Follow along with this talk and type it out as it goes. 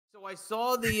I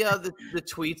saw the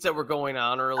tweets that were going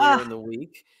on earlier in the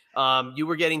week. You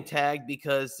were getting tagged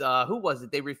because who was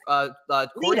it? Corey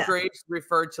Lita. Graves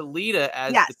referred to Lita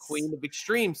as Yes. the Queen of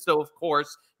Extreme. So of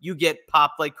course you get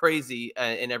popped like crazy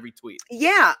in every tweet.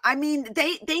 Yeah, I mean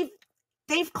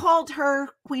they've called her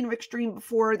Queen of Extreme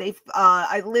before.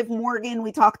 Liv Morgan,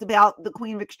 we talked about the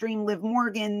Queen of Extreme. Liv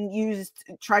Morgan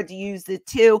tried to use it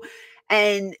too,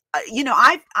 and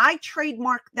I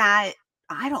trademarked that.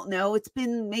 I don't know. It's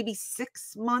been maybe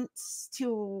 6 months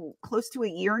to close to a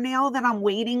year now that I'm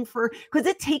waiting for, because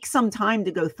it takes some time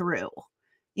to go through.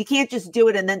 You can't just do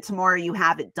it and then tomorrow you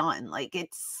have it done. Like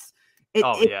it's a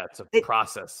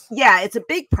process. Yeah, it's a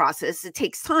big process. It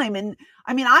takes time. And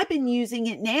I mean, I've been using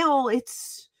it now.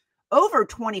 It's over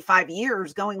 25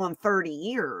 years, going on 30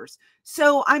 years.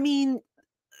 So, I mean,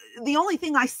 the only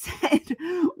thing I said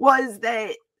was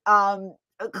that,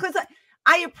 because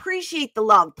I appreciate the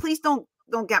love. Please don't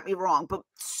get me wrong. But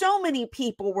so many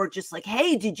people were just like,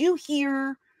 hey, did you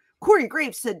hear Corey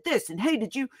Graves said this? And hey,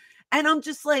 did you? And I'm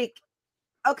just like,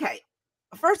 okay,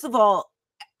 first of all,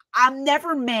 I'm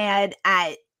never mad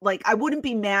at, like, I wouldn't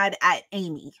be mad at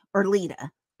Amy or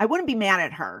Lita. I wouldn't be mad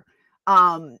at her.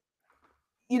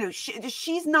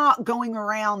 She's not going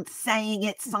around saying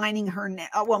it, signing her name.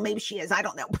 Well, maybe she is. I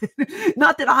don't know.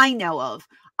 Not that I know of.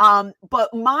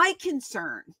 But my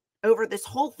concern over this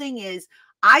whole thing is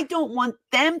I don't want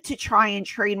them to try and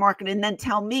trademark it and then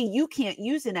tell me you can't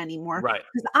use it anymore. Right.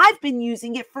 Because I've been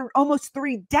using it for almost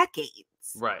 3 decades.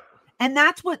 Right. And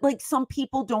that's what, like, some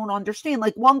people don't understand.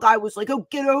 Like, one guy was like, oh,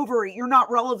 get over it. You're not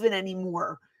relevant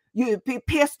anymore. You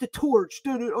pass the torch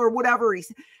or whatever he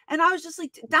said. And I was just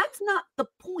like, that's not the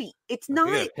point. It's not.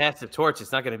 If you're gonna pass the torch,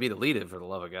 it's not going to be the Lita, for the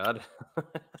love of God.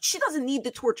 She doesn't need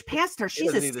the torch passed her.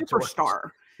 She's a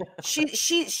superstar.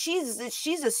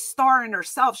 She's a star in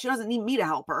herself. She doesn't need me to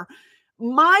help her.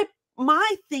 My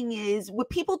thing is,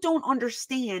 what people don't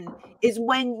understand is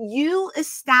when you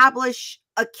establish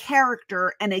a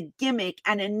character and a gimmick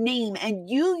and a name and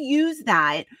you use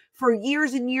that for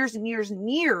years and years and years and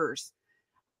years,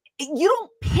 you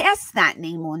don't pass that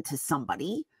name on to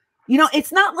somebody.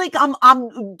 It's not like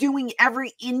I'm doing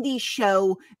every indie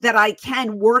show that I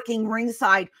can, working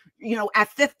ringside,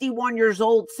 at 51 years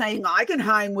old, saying I can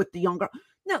hang with the younger.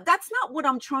 No, that's not what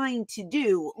I'm trying to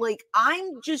do. Like,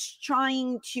 I'm just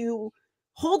trying to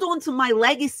hold on to my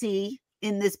legacy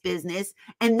in this business.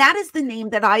 And that is the name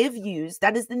that I have used.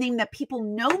 That is the name that people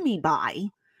know me by.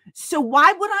 So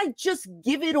why would I just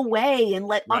give it away and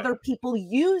let other people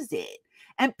use it?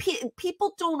 And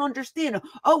people don't understand.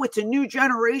 Oh, it's a new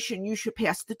generation. You should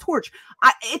pass the torch.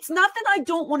 It's not that I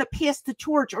don't want to pass the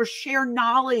torch or share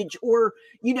knowledge or,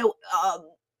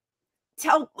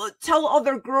 tell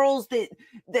other girls that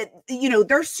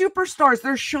they're superstars.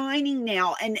 They're shining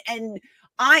now. And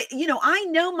I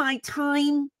know my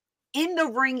time in the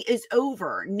ring is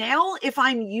over. Now, if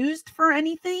I'm used for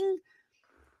anything,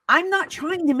 I'm not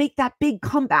trying to make that big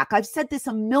comeback. I've said this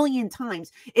a million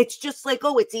times. It's just like,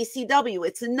 oh, it's ECW.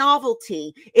 It's a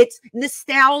novelty. It's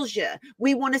nostalgia.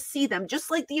 We want to see them.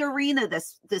 Just like the arena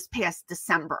this past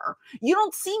December. You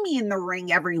don't see me in the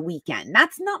ring every weekend.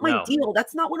 That's not my deal.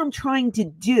 That's not what I'm trying to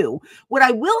do. What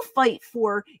I will fight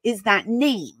for is that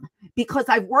name, because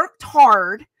I've worked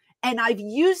hard and I've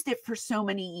used it for so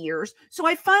many years. So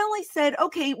I finally said,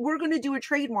 okay, we're going to do a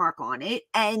trademark on it.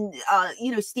 And,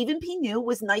 Stephen P. New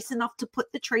was nice enough to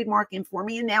put the trademark in for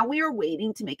me. And now we are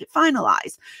waiting to make it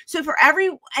finalized. So for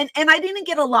and I didn't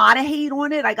get a lot of hate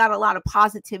on it. I got a lot of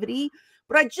positivity,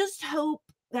 but I just hope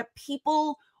that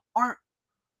people aren't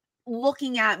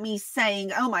looking at me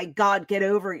saying, oh my God, get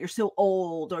over it. You're so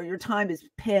old, or your time is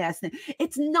past. And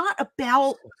it's not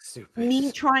about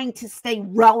me trying to stay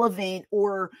relevant,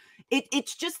 or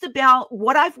it's just about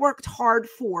what I've worked hard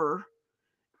for.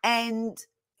 And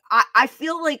I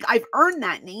feel like I've earned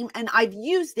that name and I've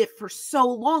used it for so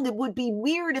long. It would be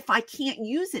weird if I can't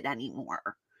use it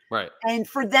anymore. Right. And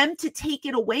for them to take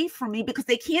it away from me, because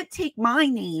they can't take my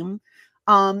name.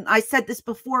 I said this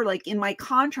before, like in my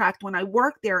contract, when I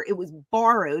worked there, it was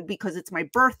borrowed because it's my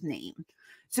birth name.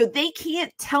 So they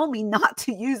can't tell me not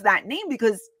to use that name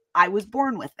because I was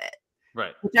born with it.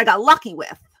 Right. Which I got lucky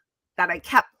with, that I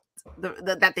kept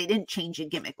that they didn't change a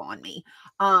gimmick on me.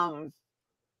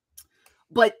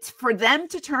 But for them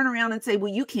to turn around and say,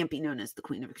 well, you can't be known as the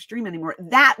Queen of Extreme anymore,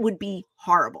 that would be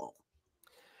horrible.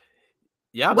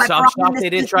 Yeah, so I'm shocked they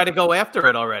didn't try to go after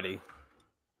it already.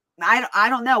 I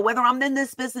don't know whether I'm in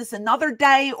this business another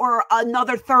day or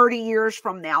another 30 years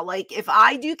from now. Like, if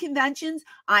I do conventions,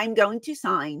 I'm going to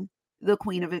sign the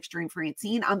Queen of Extreme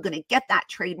Francine. I'm going to get that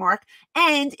trademark.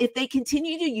 And if they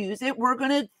continue to use it, we're going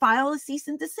to file a cease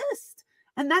and desist.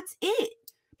 And that's it.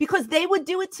 because they would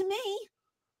do it to me.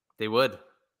 They would.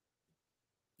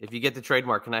 If you get the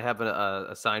trademark, can I have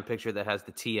a signed picture that has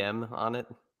the TM on it?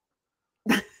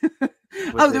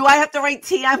 Oh, do I have to write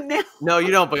TM now? No, you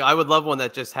don't, but I would love one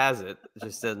that just has it.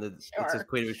 Just in it says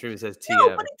Queen of Extreme, it says TM.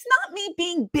 No, but it's not me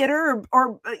being bitter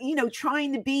or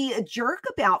trying to be a jerk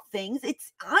about things.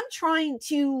 I'm trying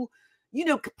to,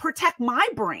 protect my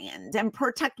brand and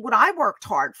protect what I worked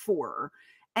hard for.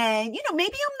 And,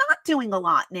 maybe I'm not doing a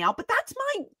lot now, but that's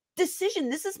my decision.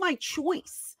 This is my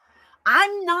choice.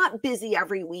 I'm not busy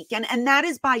every weekend, and that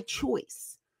is by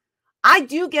choice. I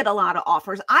do get a lot of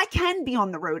offers. I can be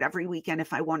on the road every weekend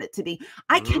if I want it to be.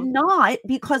 I cannot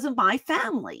because of my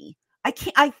family.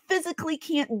 I physically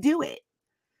can't do it,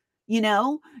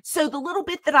 So the little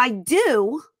bit that I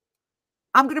do,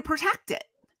 I'm going to protect it.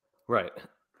 Right.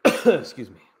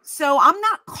 Excuse me. So I'm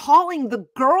not calling the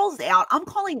girls out. I'm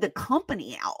calling the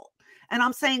company out. And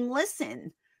I'm saying,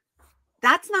 listen,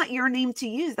 that's not your name to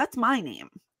use. That's my name.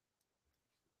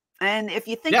 And if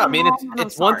you think,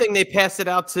 it's one thing they passed it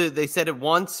out to. They said it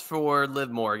once for Liv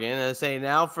Morgan, and they say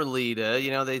now for Lita.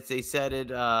 They said it.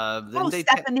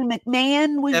 Stephanie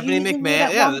McMahon was Stephanie using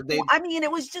McMahon. It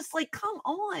it was just like, come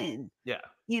on. Yeah.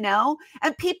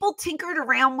 And people tinkered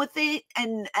around with it,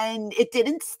 and it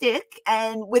didn't stick.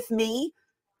 And with me,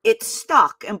 it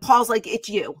stuck. And Paul's like, it's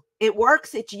you. It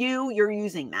works. It's you. You're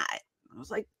using that. I was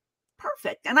like,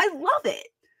 perfect, and I love it.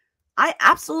 I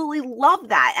absolutely love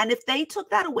that. And if they took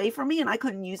that away from me and I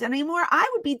couldn't use it anymore, I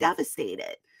would be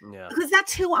devastated. Yeah. Because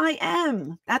that's who I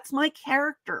am. That's my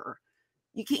character.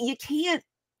 You can't,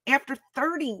 after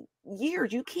 30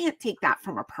 years, you can't take that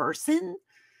from a person,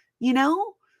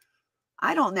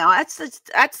 I don't know.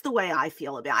 That's the way I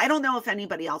feel about it. I don't know if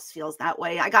anybody else feels that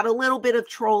way. I got a little bit of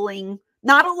trolling,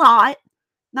 not a lot.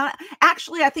 I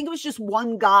think it was just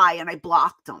one guy and I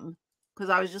blocked him because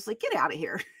I was just like, get out of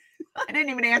here. I didn't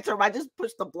even answer him. I just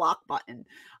pushed the block button.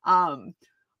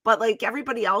 But like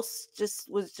everybody else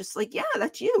was just like, yeah,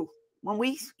 that's you. When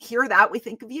we hear that, we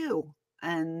think of you.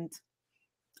 And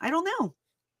I don't know,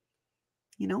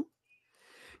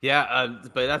 Yeah,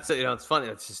 but that's it's funny.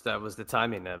 That's just that was the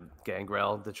timing of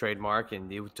Gangrel, the trademark,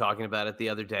 and you were talking about it the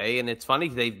other day. And it's funny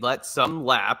they let some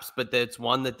lapse, but that's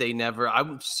one that they never.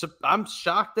 I'm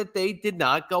shocked that they did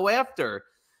not go after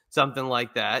something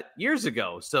like that years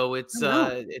ago. So it's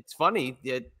funny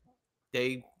that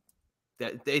they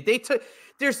took.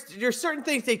 There's certain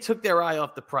things they took their eye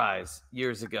off the prize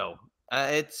years ago.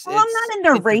 I'm not in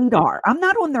their radar. I'm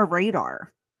not on their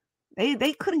radar.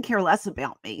 They couldn't care less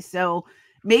about me. So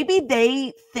maybe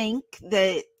they think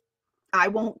that I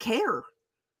won't care,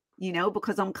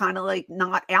 because I'm kind of like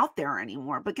not out there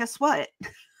anymore. But guess what?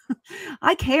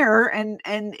 I care, and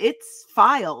it's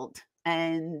filed.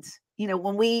 And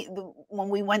when we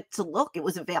went to look, it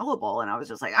was available, and I was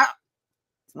just like,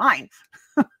 it's mine.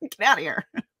 Get out of here.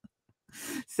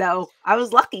 So I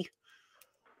was lucky.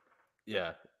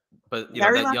 Yeah, but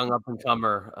that young up and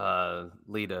comer,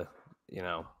 Lita,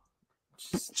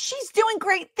 she's doing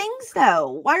great things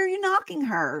though. Why are you knocking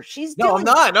her? I'm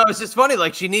not. No, it's just funny.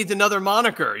 Like she needs another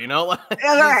moniker, Right.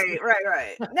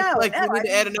 No, like we need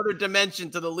to add another dimension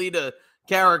to the Lita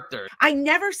character. I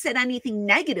never said anything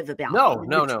negative about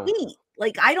no. Tweet.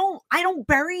 Like I don't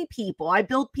bury people. I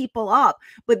build people up.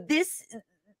 But this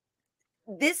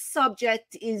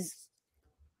subject is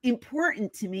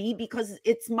important to me because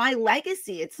it's my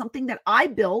legacy. It's something that I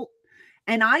built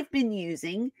and I've been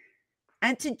using.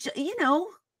 And to,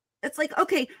 it's like,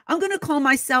 okay, I'm going to call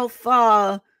myself,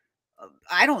 I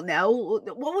don't know.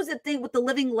 What was the thing with the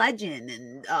living legend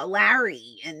and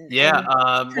Larry and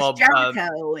Chris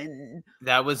Jericho and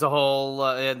that was a whole,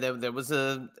 there was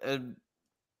a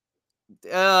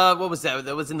what was that?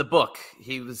 That was in the book.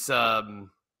 He was,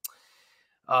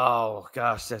 oh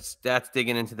gosh, that's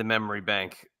digging into the memory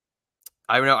bank.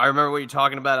 I remember what you're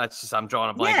talking about. It's just, I'm drawing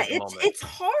a blank at the moment. It's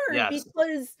hard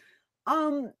because,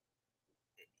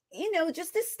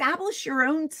 just establish your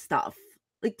own stuff.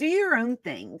 Like do your own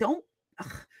thing. Don't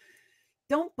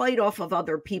bite off of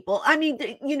other people. I mean,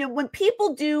 when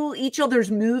people do each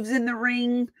other's moves in the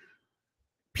ring,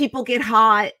 people get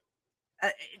hot.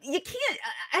 You can't,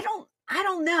 I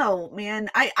don't know, man.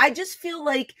 I just feel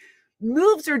like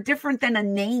moves are different than a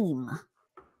name.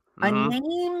 A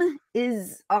name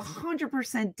is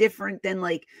 100% different than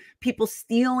like people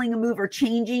stealing a move or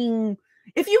changing.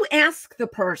 If you ask the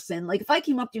person, like if I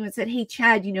came up to you and said, hey,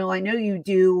 Chad, I know you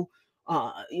do,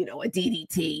 a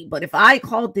DDT, but if I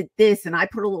called it this and I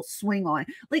put a little swing on,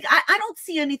 like, I don't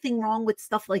see anything wrong with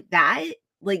stuff like that.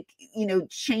 Like,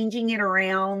 changing it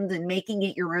around and making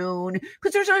it your own.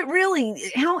 Because there's not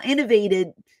really, how innovative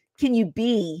can you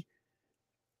be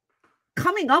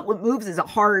coming up with moves is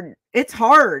it's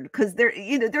hard because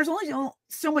there's only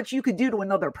so much you could do to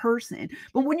another person.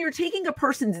 But when you're taking a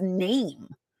person's name,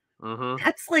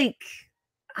 that's like,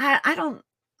 I don't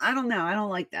know. I don't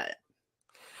like that.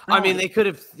 I mean, they could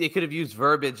have used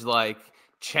verbiage like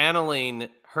channeling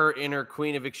her inner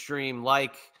Queen of Extreme,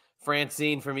 like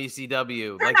Francine from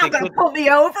ECW. They're like not going to pull me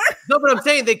over. No, but I'm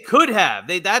saying they could have.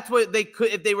 That's what they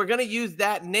could, if they were going to use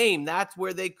that name. That's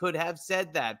where they could have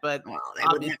said that. But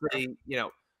obviously,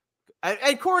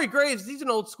 and Corey Graves, he's an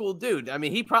old school dude. I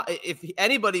mean, he probably, if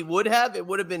anybody would have, it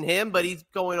would have been him. But he's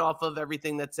going off of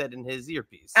everything that's said in his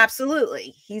earpiece.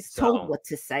 Absolutely, he's told what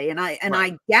to say, and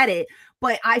I get it.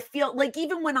 But I feel like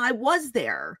even when I was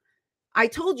there, I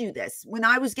told you this, when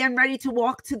I was getting ready to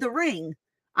walk to the ring,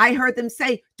 I heard them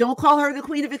say, "Don't call her the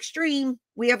Queen of Extreme.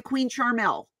 We have Queen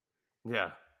Charmel."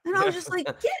 Yeah. And I was just like,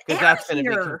 get out that's of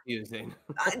here. Gonna be confusing.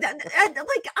 I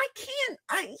can't,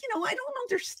 I don't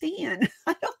understand.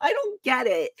 I don't get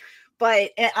it.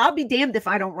 But I'll be damned if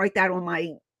I don't write that on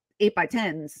my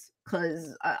 8x10s,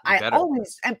 because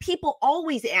people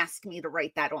always ask me to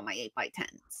write that on my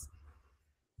 8x10s.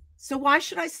 So why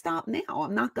should I stop now?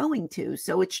 I'm not going to.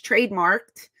 So it's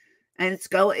trademarked, and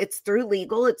it's through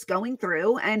legal. It's going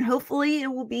through, and hopefully it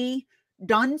will be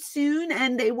done soon,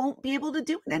 and they won't be able to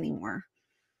do it anymore.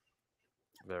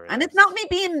 And it's not me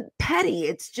being petty.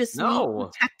 It's just me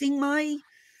protecting my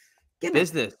gimmick.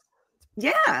 Business.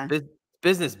 Yeah.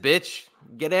 Business, bitch.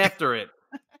 Get after it.